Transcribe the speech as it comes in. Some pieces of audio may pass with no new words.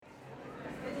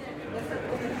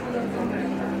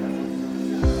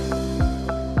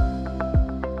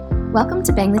Welcome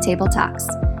to Bang the Table Talks,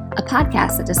 a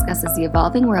podcast that discusses the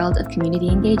evolving world of community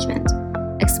engagement.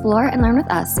 Explore and learn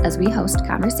with us as we host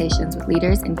conversations with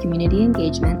leaders in community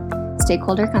engagement,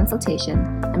 stakeholder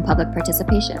consultation, and public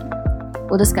participation.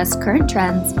 We'll discuss current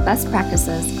trends, best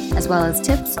practices, as well as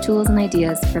tips, tools, and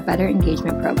ideas for better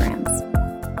engagement programs.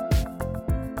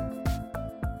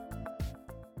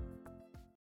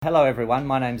 Hello everyone,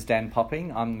 my name's Dan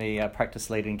Popping. I'm the Practice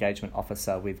Lead Engagement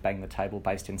Officer with Bang the Table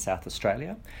based in South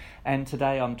Australia. And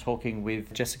today I'm talking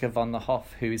with Jessica von der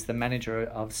Hoff, who is the Manager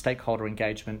of Stakeholder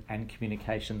Engagement and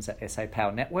Communications at SA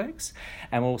Power Networks.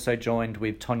 And we're also joined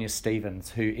with Tonya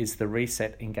Stevens, who is the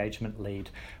Reset Engagement Lead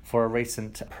for a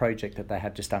recent project that they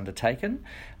have just undertaken.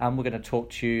 We're going to talk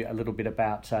to you a little bit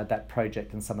about that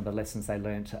project and some of the lessons they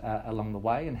learned along the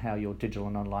way and how your digital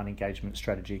and online engagement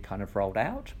strategy kind of rolled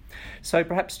out. So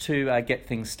perhaps to get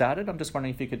things started, I'm just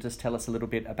wondering if you could just tell us a little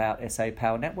bit about SA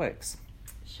Power Networks.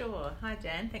 Sure. Hi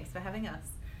Dan, thanks for having us.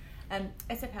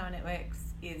 SA Power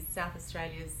Networks is South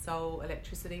Australia's sole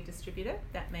electricity distributor.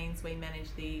 That means we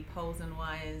manage the poles and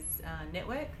wires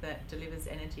network that delivers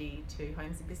energy to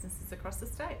homes and businesses across the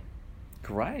state.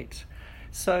 Great.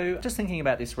 So just thinking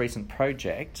about this recent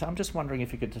project, I'm just wondering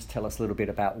if you could just tell us a little bit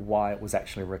about why it was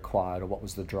actually required or what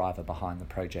was the driver behind the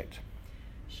project.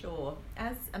 Sure.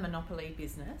 As a monopoly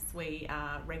business, we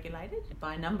are regulated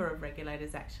by a number of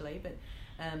regulators actually, but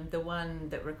the one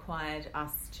that required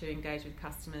us to engage with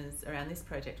customers around this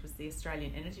project was the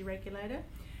Australian Energy Regulator.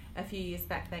 A few years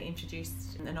back they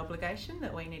introduced an obligation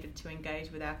that we needed to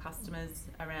engage with our customers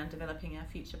around developing our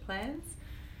future plans.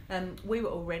 We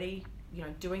were already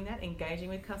doing that, engaging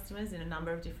with customers in a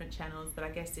number of different channels, but I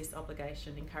guess this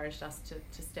obligation encouraged us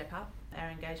to step up our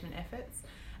engagement efforts.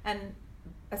 And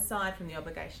aside from the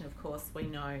obligation, of course, we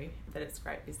know that it's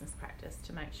great business practice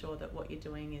to make sure that what you're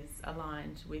doing is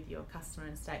aligned with your customer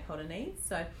and stakeholder needs.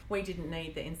 So we didn't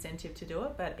need the incentive to do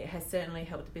it, but it has certainly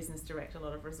helped the business direct a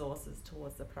lot of resources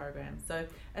towards the program. So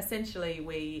essentially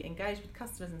we engage with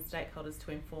customers and stakeholders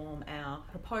to inform our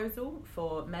proposal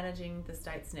for managing the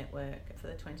state's network for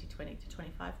the 2020 to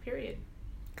 25 period.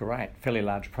 Great, fairly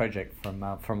large project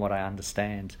from what I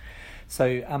understand.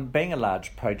 So being a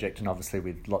large project and obviously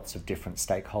with lots of different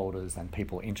stakeholders and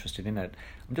people interested in it,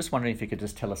 I'm just wondering if you could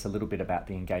just tell us a little bit about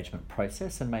the engagement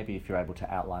process and maybe if you're able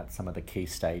to outline some of the key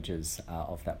stages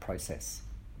of that process.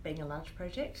 Being a large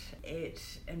project, it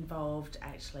involved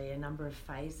actually a number of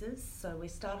phases. So we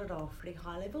started off pretty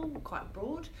high level, quite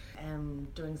broad,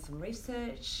 doing some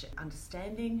research,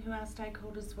 understanding who our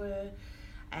stakeholders were,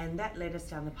 and that led us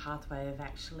down the pathway of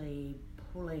actually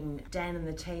pulling Dan and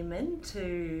the team in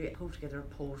to pull together a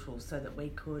portal so that we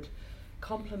could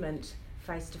complement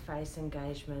face-to-face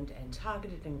engagement and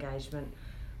targeted engagement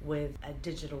with a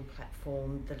digital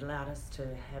platform that allowed us to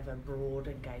have a broad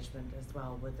engagement as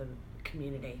well with the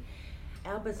community.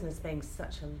 Our business being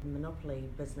such a monopoly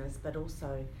business, but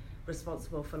also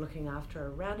responsible for looking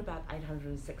after around about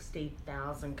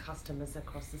 860,000 customers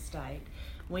across the state,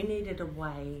 we needed a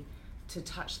way to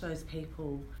touch those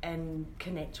people and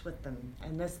connect with them,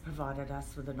 and this provided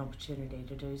us with an opportunity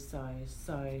to do so.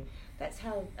 So that's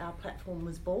how our platform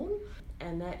was born,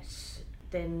 and that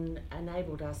then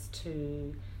enabled us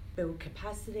to build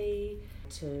capacity,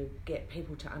 to get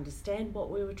people to understand what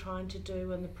we were trying to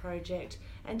do in the project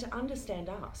and to understand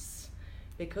us.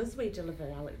 Because we deliver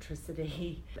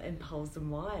electricity in poles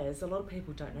and wires, a lot of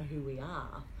people don't know who we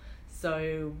are.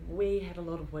 So we had a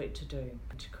lot of work to do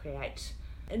to create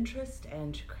interest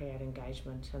and to create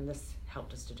engagement, and this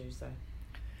helped us to do so.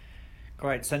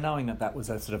 Great. So knowing that was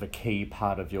a sort of a key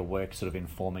part of your work, sort of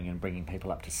informing and bringing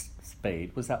people up to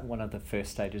speed, was that one of the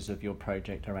first stages of your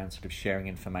project around sort of sharing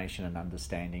information and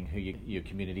understanding who your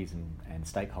communities and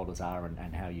stakeholders are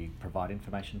and how you provide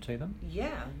information to them?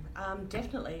 Yeah,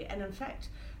 definitely. And in fact,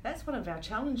 that's one of our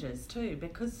challenges too,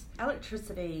 because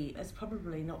electricity is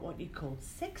probably not what you call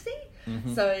sexy.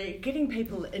 Mm-hmm. So getting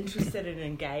people interested and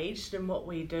engaged in what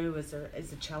we do is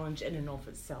a challenge in and of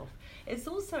itself. It's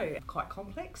also quite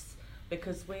complex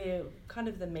because we're kind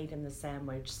of the meat in the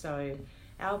sandwich. So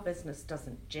our business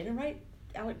doesn't generate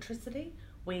electricity.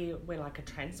 We're like a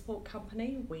transport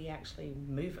company. We actually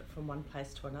move it from one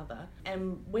place to another,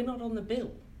 and we're not on the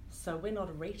bill. So we're not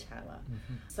a retailer.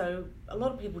 Mm-hmm. So a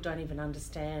lot of people don't even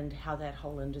understand how that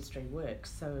whole industry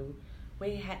works. So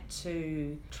we had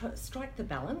to strike the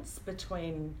balance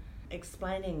between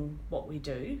explaining what we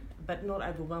do, but not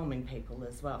overwhelming people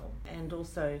as well. And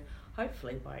also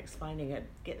hopefully by explaining it,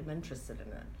 get them interested in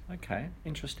it. Okay,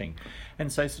 interesting.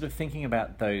 And so sort of thinking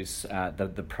about those,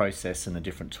 the process and the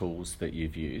different tools that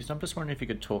you've used, I'm just wondering if you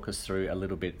could talk us through a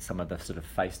little bit some of the sort of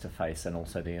face-to-face and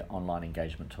also the online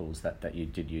engagement tools that you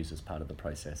did use as part of the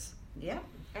process. Yeah,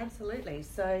 absolutely.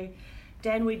 So,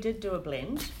 Dan, we did do a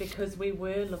blend because we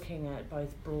were looking at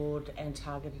both broad and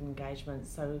targeted engagement.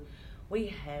 So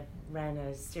we ran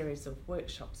a series of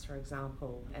workshops, for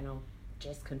example, and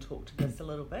Jess can talk to this a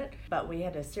little bit, but we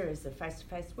had a series of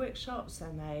face-to-face workshops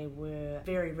and they were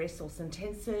very resource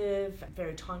intensive,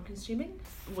 very time consuming.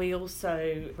 We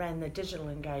also ran the digital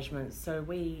engagement, so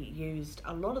we used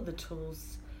a lot of the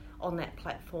tools on that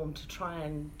platform to try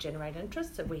and generate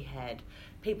interest. So we had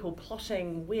people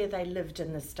plotting where they lived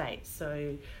in the state,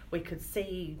 so we could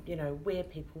see, where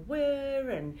people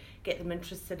were and get them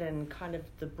interested in kind of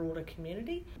the broader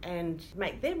community and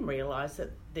make them realise that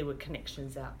there were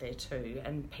connections out there too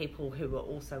and people who were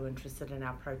also interested in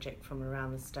our project from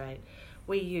around the state.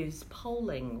 We used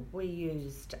polling, we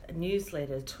used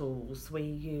newsletter tools, we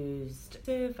used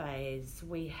surveys,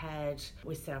 we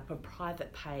set up a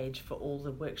private page for all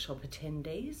the workshop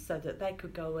attendees so that they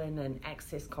could go in and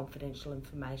access confidential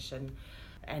information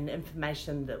and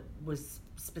information that was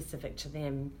specific to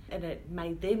them, and it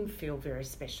made them feel very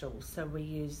special. So we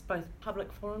used both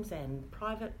public forums and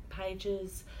private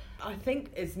pages. I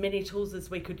think as many tools as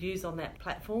we could use on that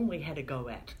platform we had a go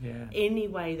at. Yeah. Any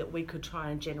way that we could try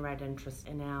and generate interest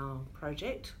in our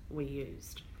project we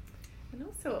used. And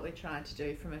also what we tried to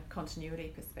do from a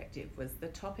continuity perspective was the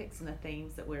topics and the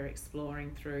themes that we're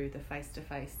exploring through the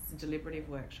face-to-face deliberative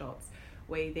workshops.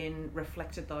 We then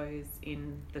reflected those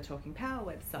in the Talking Power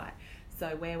website.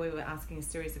 So where we were asking a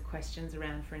series of questions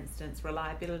around, for instance,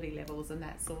 reliability levels and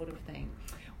that sort of thing,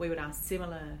 we would ask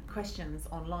similar questions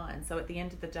online. So at the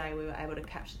end of the day, we were able to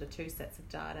capture the two sets of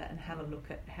data and have a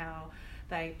look at how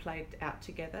they played out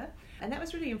together. And that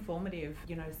was really informative.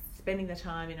 Spending the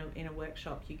time in a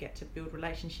workshop, you get to build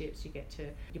relationships, your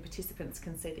participants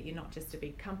can see that you're not just a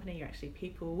big company, you're actually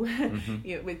people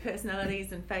with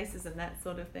personalities and faces and that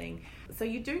sort of thing. So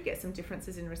you do get some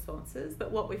differences in responses,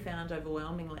 but what we found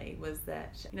overwhelmingly was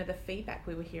that the feedback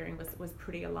we were hearing was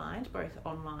pretty aligned, both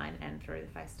online and through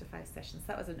the face-to-face sessions.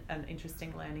 That was an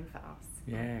interesting learning for us.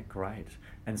 Yeah, great.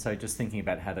 And so just thinking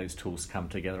about how those tools come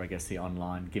together, I guess the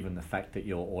online, given the fact that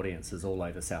your audience is all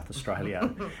over South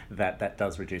Australia, that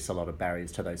does reduce a lot of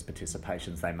barriers to those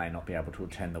participations. They may not be able to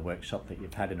attend the workshop that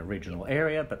you've had in a regional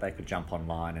area, but they could jump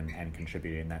online and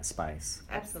contribute in that space.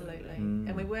 Absolutely.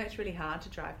 And we worked really hard to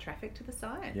drive traffic to the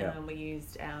site. Yeah. We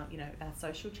used our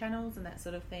social channels and that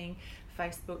sort of thing.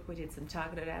 Facebook, we did some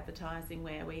targeted advertising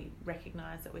where we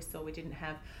recognised that we didn't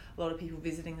have a lot of people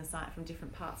visiting the site from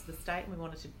different parts of the state, and we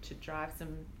wanted to drive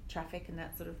some traffic and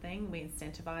that sort of thing. We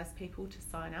incentivised people to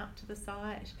sign up to the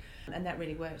site, and that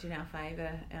really worked in our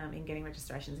favour in getting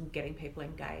registrations and getting people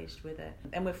engaged with it.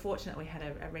 And we're fortunate we had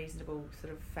a reasonable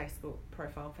sort of Facebook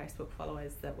profile, Facebook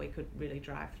followers that we could really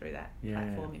drive through that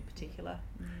platform in particular.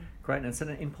 Great, and it's an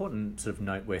important sort of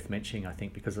note worth mentioning, I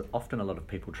think, because often a lot of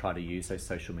people try to use those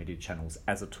social media channels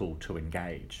as a tool to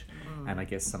engage. And I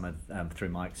guess some of, through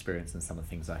my experience and some of the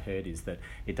things I heard, is that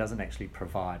it doesn't actually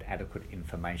provide adequate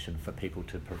information for people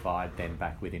to provide then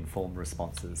back with informed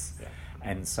responses. Yeah.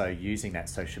 And so using that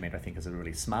social media, I think, is a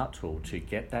really smart tool to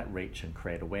get that reach and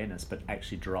create awareness, but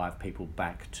actually drive people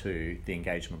back to the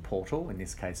engagement portal. In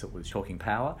this case, it was Talking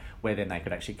Power, where then they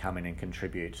could actually come in and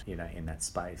contribute, in that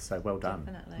space. So well done.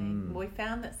 Definitely. We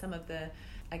found that some of the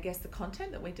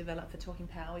content that we developed for Talking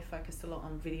Power, we focused a lot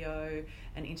on video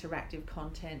and interactive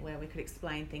content where we could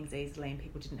explain things easily and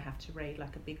people didn't have to read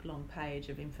like a big long page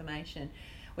of information.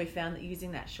 We found that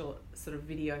using that short sort of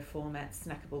video format,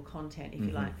 snackable content, if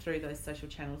you like, through those social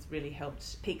channels really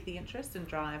helped pique the interest and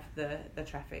drive the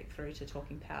traffic through to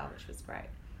Talking Power, which was great.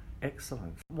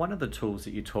 Excellent. One of the tools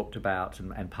that you talked about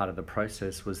and part of the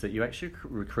process was that you actually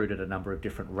recruited a number of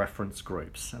different reference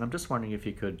groups. And I'm just wondering if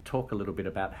you could talk a little bit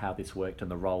about how this worked and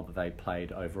the role that they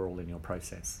played overall in your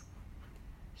process.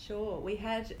 Sure. We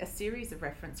had a series of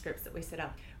reference groups that we set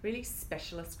up, really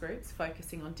specialist groups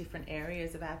focusing on different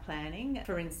areas of our planning.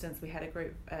 For instance, we had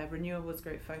a renewables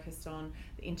group focused on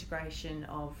the integration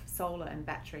of solar and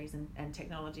batteries and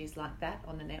technologies like that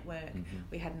on the network.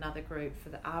 We had another group for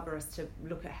the arborists to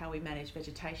look at how we manage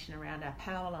vegetation around our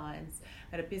power lines.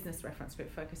 We had a business reference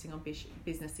group focusing on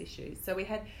business issues. So we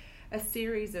had a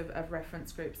series of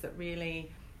reference groups that really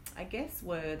I guess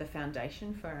were the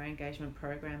foundation for our engagement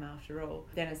program after all.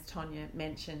 Then, as Tonya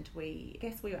mentioned, we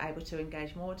were able to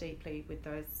engage more deeply with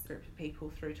those group of people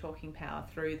through Talking Power,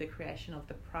 through the creation of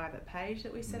the private page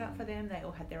that we set up for them. They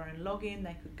all had their own login,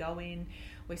 they could go in.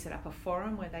 We set up a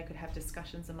forum where they could have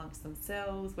discussions amongst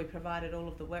themselves. We provided all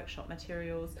of the workshop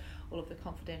materials, all of the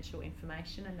confidential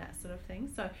information and that sort of thing.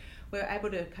 So we were able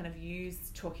to kind of use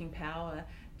Talking Power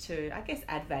to, I guess,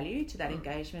 add value to that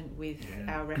engagement with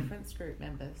our reference group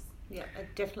members. Yeah,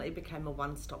 it definitely became a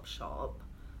one-stop shop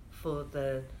for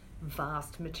the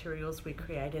vast materials we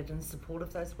created in support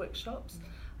of those workshops.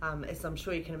 As I'm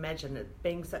sure you can imagine, it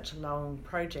being such a long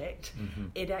project,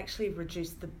 it actually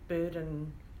reduced the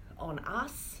burden on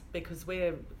us, because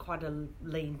we're quite a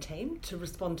lean team. To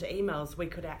respond to emails, we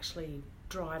could actually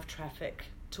drive traffic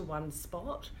to one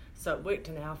spot. So it worked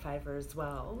in our favour as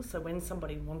well. So when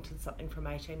somebody wanted something from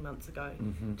 18 months ago,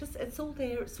 just it's all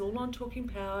there, it's all on Talking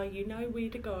Power, you know where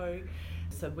to go.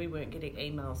 So we weren't getting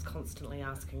emails constantly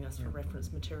asking us for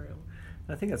reference material.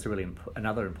 I think that's really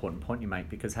another important point you make,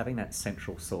 because having that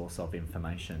central source of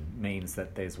information means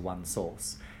that there's one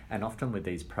source. And often with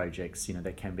these projects,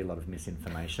 there can be a lot of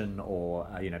misinformation or,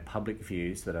 public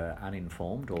views that are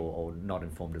uninformed or not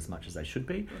informed as much as they should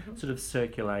be, sort of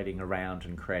circulating around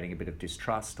and creating a bit of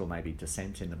distrust or maybe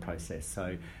dissent in the process.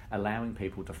 So allowing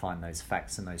people to find those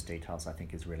facts and those details, I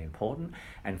think, is really important.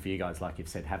 And for you guys, like you've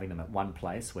said, having them at one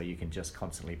place where you can just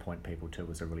constantly point people to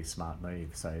was a really smart move.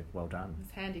 So well done.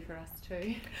 It's handy for us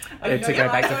too. To go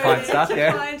back to find stuff,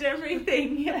 to find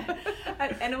everything, yeah.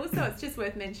 And also, it's just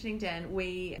worth mentioning, Dan,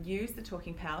 we use the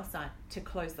Talking Power site to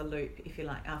close the loop, if you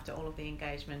like, after all of the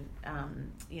engagement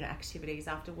activities,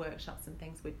 after workshops and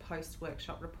things. We'd post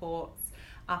workshop reports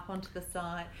up onto the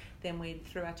site. Then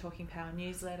through our Talking Power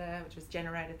newsletter, which was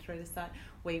generated through the site,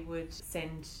 we would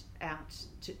send out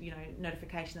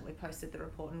notification that we posted the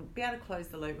report and be able to close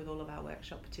the loop with all of our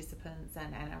workshop participants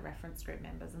and our reference group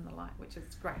members and the like, which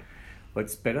is great. Well,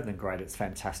 it's better than great, it's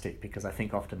fantastic, because I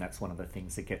think often that's one of the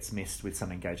things that gets missed with some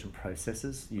engagement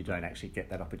processes. You don't actually get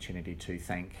that opportunity to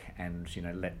thank and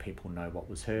let people know what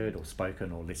was heard or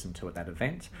spoken or listened to at that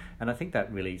event. And I think that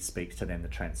really speaks to then the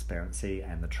transparency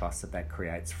and the trust that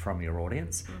creates from your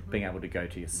audience, being able to go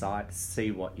to your site,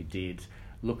 see what you did,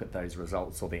 look at those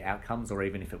results or the outcomes, or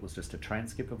even if it was just a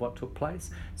transcript of what took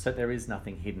place. So there is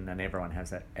nothing hidden and everyone has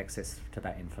that access to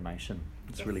that information.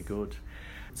 It's really good.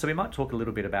 So we might talk a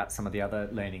little bit about some of the other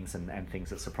learnings and things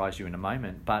that surprise you in a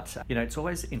moment, but it's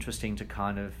always interesting to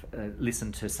kind of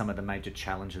listen to some of the major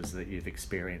challenges that you've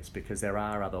experienced, because there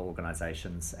are other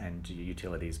organisations and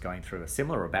utilities going through a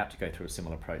similar or about to go through a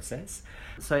similar process.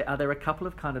 So are there a couple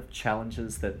of kind of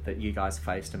challenges that you guys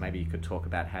faced, and maybe you could talk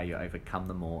about how you overcome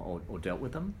them or dealt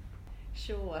with them?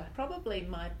 Sure. Probably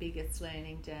my biggest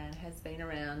learning, Dan, has been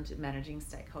around managing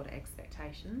stakeholder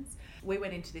expectations. We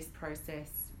went into this process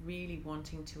really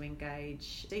wanting to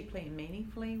engage deeply and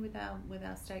meaningfully with our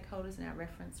stakeholders and our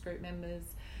reference group members.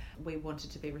 We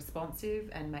wanted to be responsive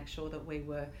and make sure that we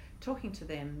were talking to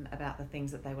them about the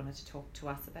things that they wanted to talk to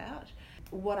us about.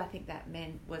 What I think that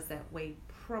meant was that we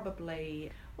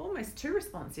probably almost too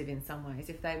responsive in some ways.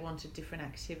 If they wanted different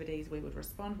activities, we would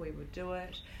respond, we would do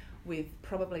it, with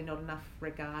probably not enough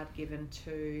regard given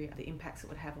to the impacts it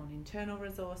would have on internal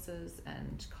resources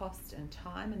and cost and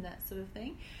time and that sort of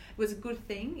thing. It was a good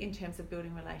thing in terms of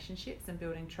building relationships and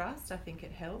building trust. I think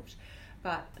it helped.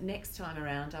 But next time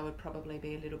around, I would probably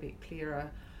be a little bit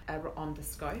clearer on the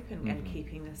scope and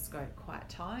keeping the scope quite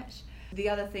tight. The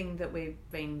other thing that we've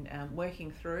been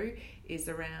working through is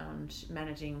around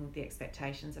managing the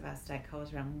expectations of our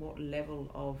stakeholders around what level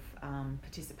of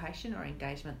participation or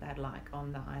engagement they'd like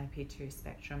on the IOP2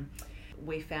 spectrum.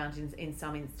 We found in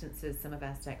some instances some of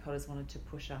our stakeholders wanted to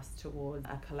push us towards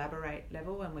a collaborate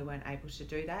level, and we weren't able to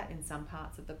do that in some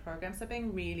parts of the program. So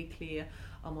being really clear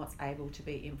on what's able to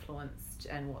be influenced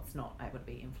and what's not able to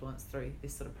be influenced through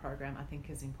this sort of program, I think,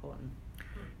 is important.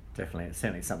 Definitely. It's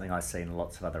certainly something I see in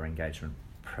lots of other engagement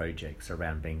projects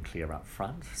around being clear up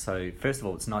front. So first of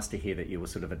all, it's nice to hear that you were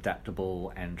sort of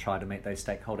adaptable and try to meet those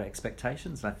stakeholder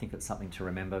expectations. And I think it's something to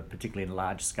remember, particularly in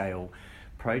large scale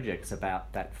projects,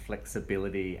 about that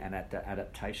flexibility and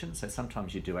adaptation. So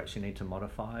sometimes you do actually need to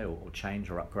modify or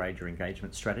change or upgrade your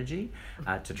engagement strategy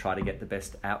to try to get the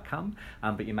best outcome.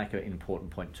 But you make an important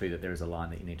point too, that there is a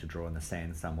line that you need to draw in the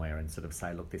sand somewhere and sort of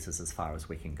say, look, this is as far as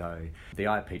we can go. The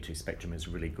IOP2 spectrum is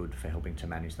really good for helping to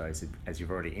manage those, as you've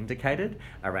already indicated,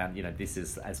 around, this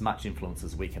is as much influence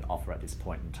as we can offer at this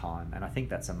point in time. And I think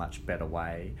that's a much better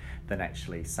way than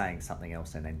actually saying something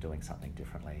else and then doing something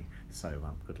differently. So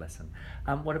good lesson.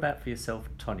 What about for yourself,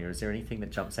 Tonya? Is there anything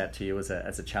that jumps out to you as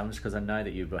a challenge? Because I know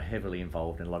that you were heavily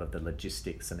involved in a lot of the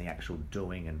logistics and the actual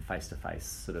doing and face-to-face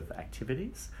sort of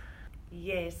activities.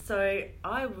 Yes, so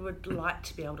I would like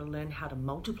to be able to learn how to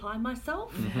multiply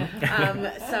myself.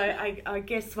 So I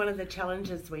guess one of the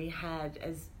challenges we had,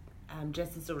 as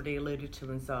Jess has already alluded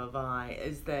to and so have I,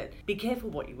 is that be careful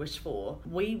what you wish for.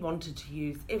 We wanted to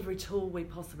use every tool we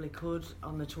possibly could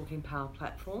on the Talking Power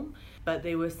platform, but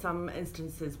there were some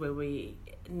instances where we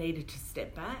needed to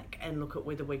step back and look at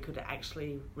whether we could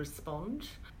actually respond.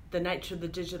 The nature of the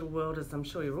digital world, as I'm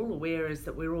sure you're all aware, is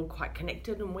that we're all quite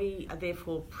connected, and we are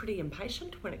therefore pretty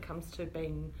impatient when it comes to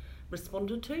being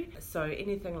responded to. So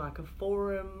anything like a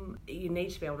forum, you need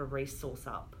to be able to resource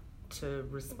up to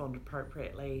respond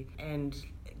appropriately, and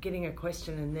getting a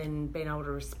question and then being able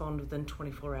to respond within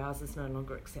 24 hours is no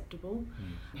longer acceptable.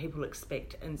 People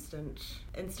expect instant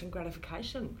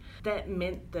gratification. That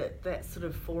meant that sort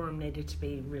of forum needed to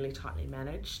be really tightly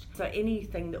managed. So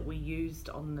anything that we used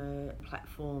on the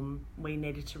platform, we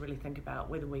needed to really think about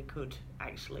whether we could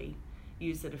actually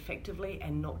use it effectively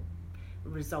and not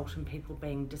result in people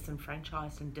being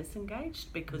disenfranchised and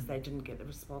disengaged because they didn't get the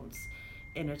response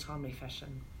in a timely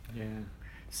fashion. Yeah,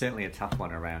 certainly a tough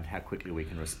one around how quickly we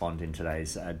can respond in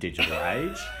today's digital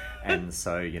age. And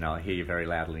so, I hear you very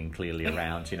loudly and clearly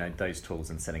around, those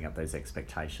tools and setting up those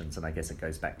expectations. And I guess it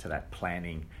goes back to that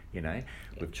planning,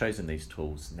 we've chosen these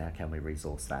tools, now can we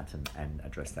resource that and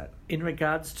address that? In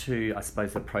regards to, I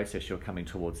suppose, the process, you're coming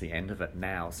towards the end of it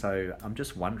now. So I'm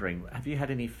just wondering, have you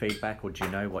had any feedback, or do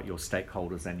you know what your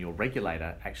stakeholders and your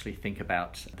regulator actually think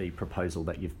about the proposal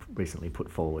that you've recently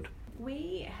put forward?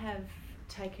 We have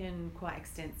taken quite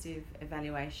extensive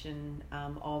evaluation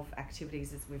of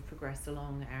activities as we've progressed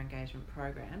along our engagement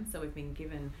program. So we've been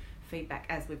given feedback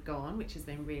as we've gone, which has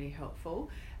been really helpful.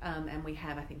 And we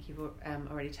have, I think you've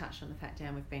already touched on the fact,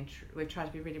 Dan, we've tried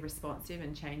to be really responsive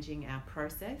and changing our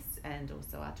process and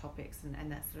also our topics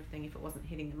and that sort of thing if it wasn't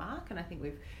hitting the mark. And I think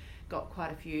we've got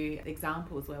quite a few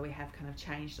examples where we have kind of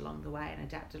changed along the way and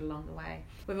adapted along the way.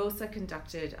 We've also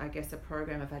conducted, I guess, a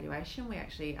program evaluation. We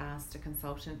actually asked a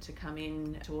consultant to come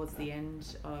in towards the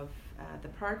end of the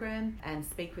program and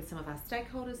speak with some of our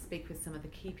stakeholders, speak with some of the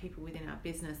key people within our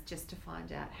business, just to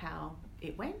find out how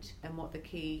it went and what the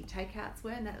key takeouts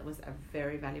were, and that was a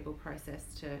very valuable process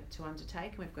to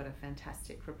undertake. And we've got a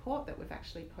fantastic report that we've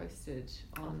actually posted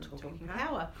on Talking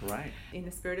Power. Right. In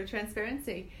the spirit of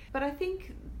transparency. But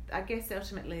I guess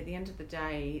ultimately at the end of the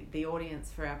day, the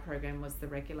audience for our program was the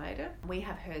regulator. We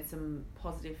have heard some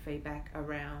positive feedback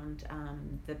around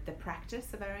the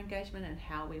practice of our engagement and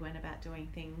how we went about doing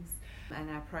things and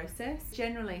our process.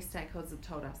 Generally, stakeholders have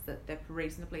told us that they're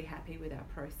reasonably happy with our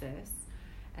process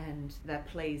and they're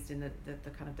pleased in the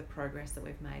kind of the progress that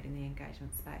we've made in the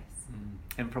engagement space.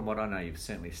 And from what I know, you've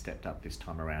certainly stepped up this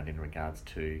time around in regards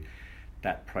to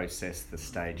that process, the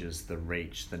stages, the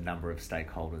reach, the number of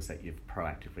stakeholders that you've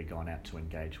proactively gone out to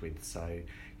engage with. So,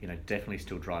 definitely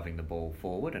still driving the ball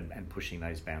forward and pushing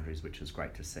those boundaries, which is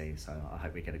great to see. So I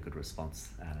hope we get a good response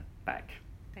back.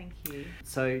 Thank you.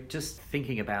 So just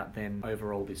thinking about then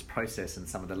overall this process and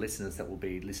some of the listeners that will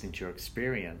be listening to your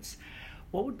experience,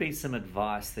 what would be some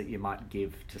advice that you might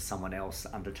give to someone else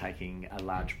undertaking a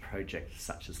large project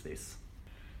such as this?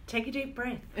 Take a deep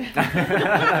breath.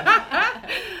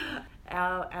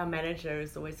 Our manager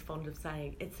is always fond of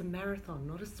saying, it's a marathon,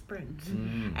 not a sprint.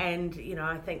 And,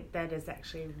 I think that is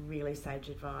actually really sage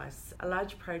advice. A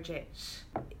large project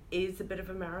is a bit of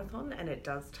a marathon and it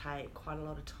does take quite a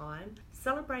lot of time.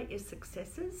 Celebrate your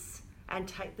successes and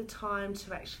take the time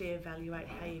to actually evaluate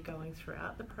how you're going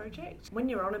throughout the project. When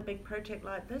you're on a big project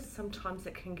like this, sometimes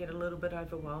it can get a little bit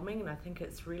overwhelming, and I think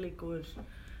it's really good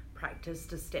practice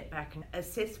to step back and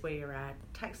assess where you're at,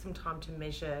 take some time to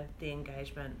measure the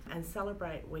engagement and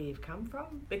celebrate where you've come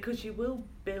from, because you will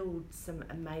build some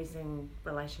amazing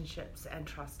relationships and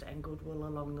trust and goodwill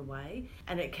along the way,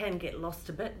 and it can get lost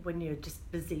a bit when you're just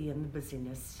busy in the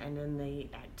busyness and in the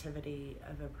activity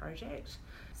of a project.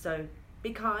 So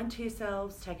be kind to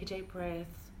yourselves, take a deep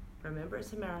breath, remember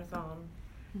it's a marathon,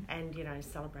 and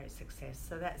celebrate success.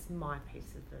 So that's my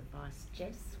piece of advice.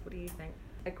 Jess, what do you think?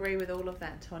 Agree with all of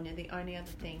that, Tonya. The only other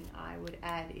thing I would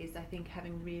add is I think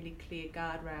having really clear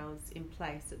guardrails in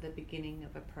place at the beginning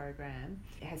of a program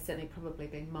has certainly probably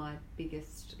been my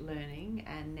biggest learning,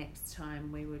 and next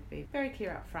time we would be very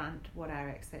clear up front what our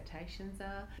expectations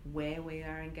are, where we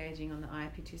are engaging on the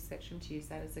IIP2 spectrum, to use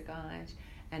that as a guide,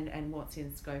 and what's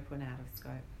in scope and out of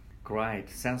scope. Great.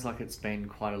 Sounds like it's been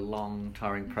quite a long,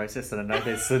 tiring process, and I know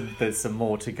there's some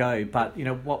more to go. But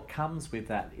what comes with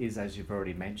that is, as you've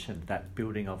already mentioned, that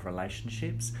building of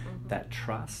relationships, that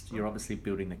trust. You're obviously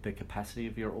building the capacity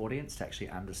of your audience to actually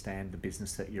understand the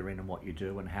business that you're in and what you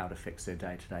do and how it affects their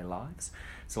day-to-day lives.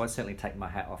 So I certainly take my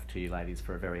hat off to you ladies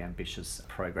for a very ambitious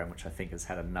program, which I think has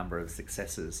had a number of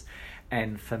successes.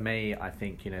 And for me, I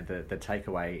think the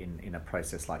takeaway in a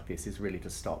process like this is really to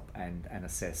stop and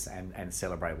assess and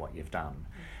celebrate what you've done.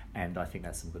 And I think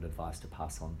that's some good advice to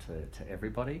pass on to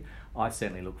everybody. I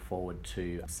certainly look forward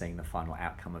to seeing the final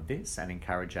outcome of this and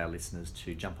encourage our listeners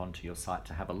to jump onto your site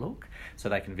to have a look. So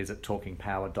they can visit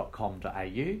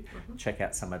talkingpower.com.au, check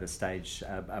out some of the stage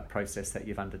process that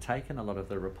you've undertaken, a lot of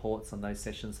the reports on those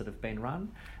sessions that have been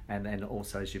run, and then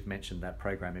also, as you've mentioned, that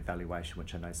program evaluation,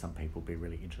 which I know some people will be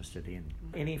really interested in.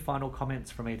 Any final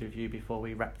comments from either of you before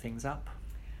we wrap things up?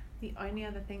 The only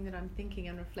other thing that I'm thinking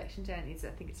on reflection, Jan, is I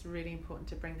think it's really important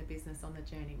to bring the business on the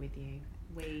journey with you.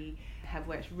 We have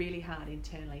worked really hard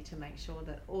internally to make sure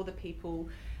that all the people,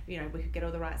 we could get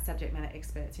all the right subject matter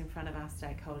experts in front of our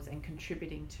stakeholders and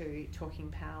contributing to Talking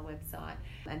Power website.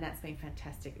 And that's been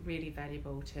fantastic, really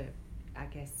valuable to,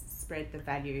 spread the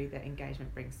value that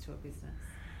engagement brings to a business.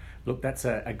 Look, that's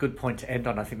a good point to end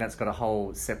on. I think that's got a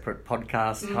whole separate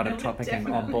podcast kind of topic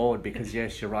on board, because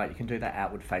yes, you're right, you can do that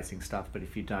outward facing stuff, but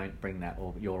if you don't bring that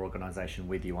or your organisation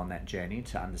with you on that journey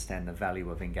to understand the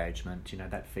value of engagement,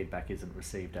 that feedback isn't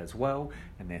received as well,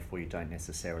 and therefore you don't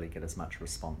necessarily get as much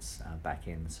response back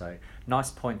in. So nice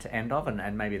point to end of,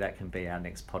 and maybe that can be our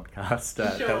next podcast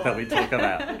that we talk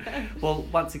about. Well,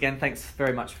 once again, thanks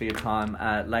very much for your time,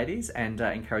 ladies, and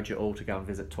encourage you all to go and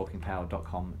visit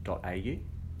talkingpower.com.au.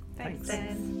 Thanks,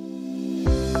 Dan.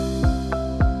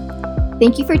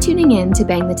 Thank you for tuning in to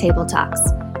Bang the Table Talks.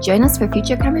 Join us for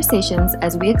future conversations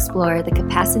as we explore the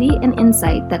capacity and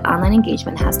insight that online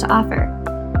engagement has to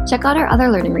offer. Check out our other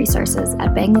learning resources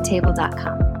at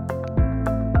bangthetable.com.